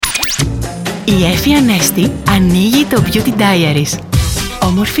Η Εφη Ανέστη ανοίγει το Beauty Diaries.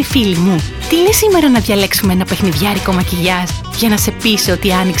 Όμορφη φίλη μου, τι λες σήμερα να διαλέξουμε ένα παιχνιδιάρικο μακιγιάζ για να σε πείσω ότι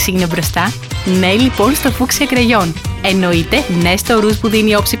η άνοιξη είναι μπροστά? Ναι λοιπόν στο φούξια κραγιόν. Εννοείται ναι στο ρούζ που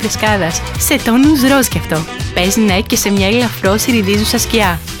δίνει όψη φρεσκάδας. Σε τόνους ροζ κι αυτό. Πες ναι και σε μια ελαφρώς ιριδίζουσα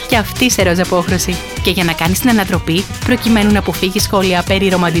σκιά. Και αυτή σε ροζ απόχρωση. Και για να κάνεις την ανατροπή, προκειμένου να αποφύγεις σχόλια περί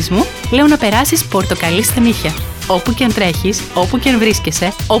ρομαντισμού, λέω να περάσεις πορτοκαλί στα νύχια. Όπου και αν τρέχεις, όπου και αν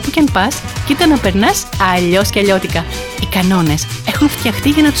βρίσκεσαι, όπου και αν πας, κοίτα να περνάς αλλιώς και αλλιώτικα. Οι κανόνες έχουν φτιαχτεί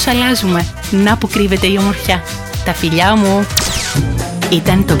για να τους αλλάζουμε. Να που κρύβεται η ομορφιά. Τα φιλιά μου!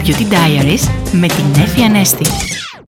 Ήταν το Beauty Diaries με την Εφη Ανέστη.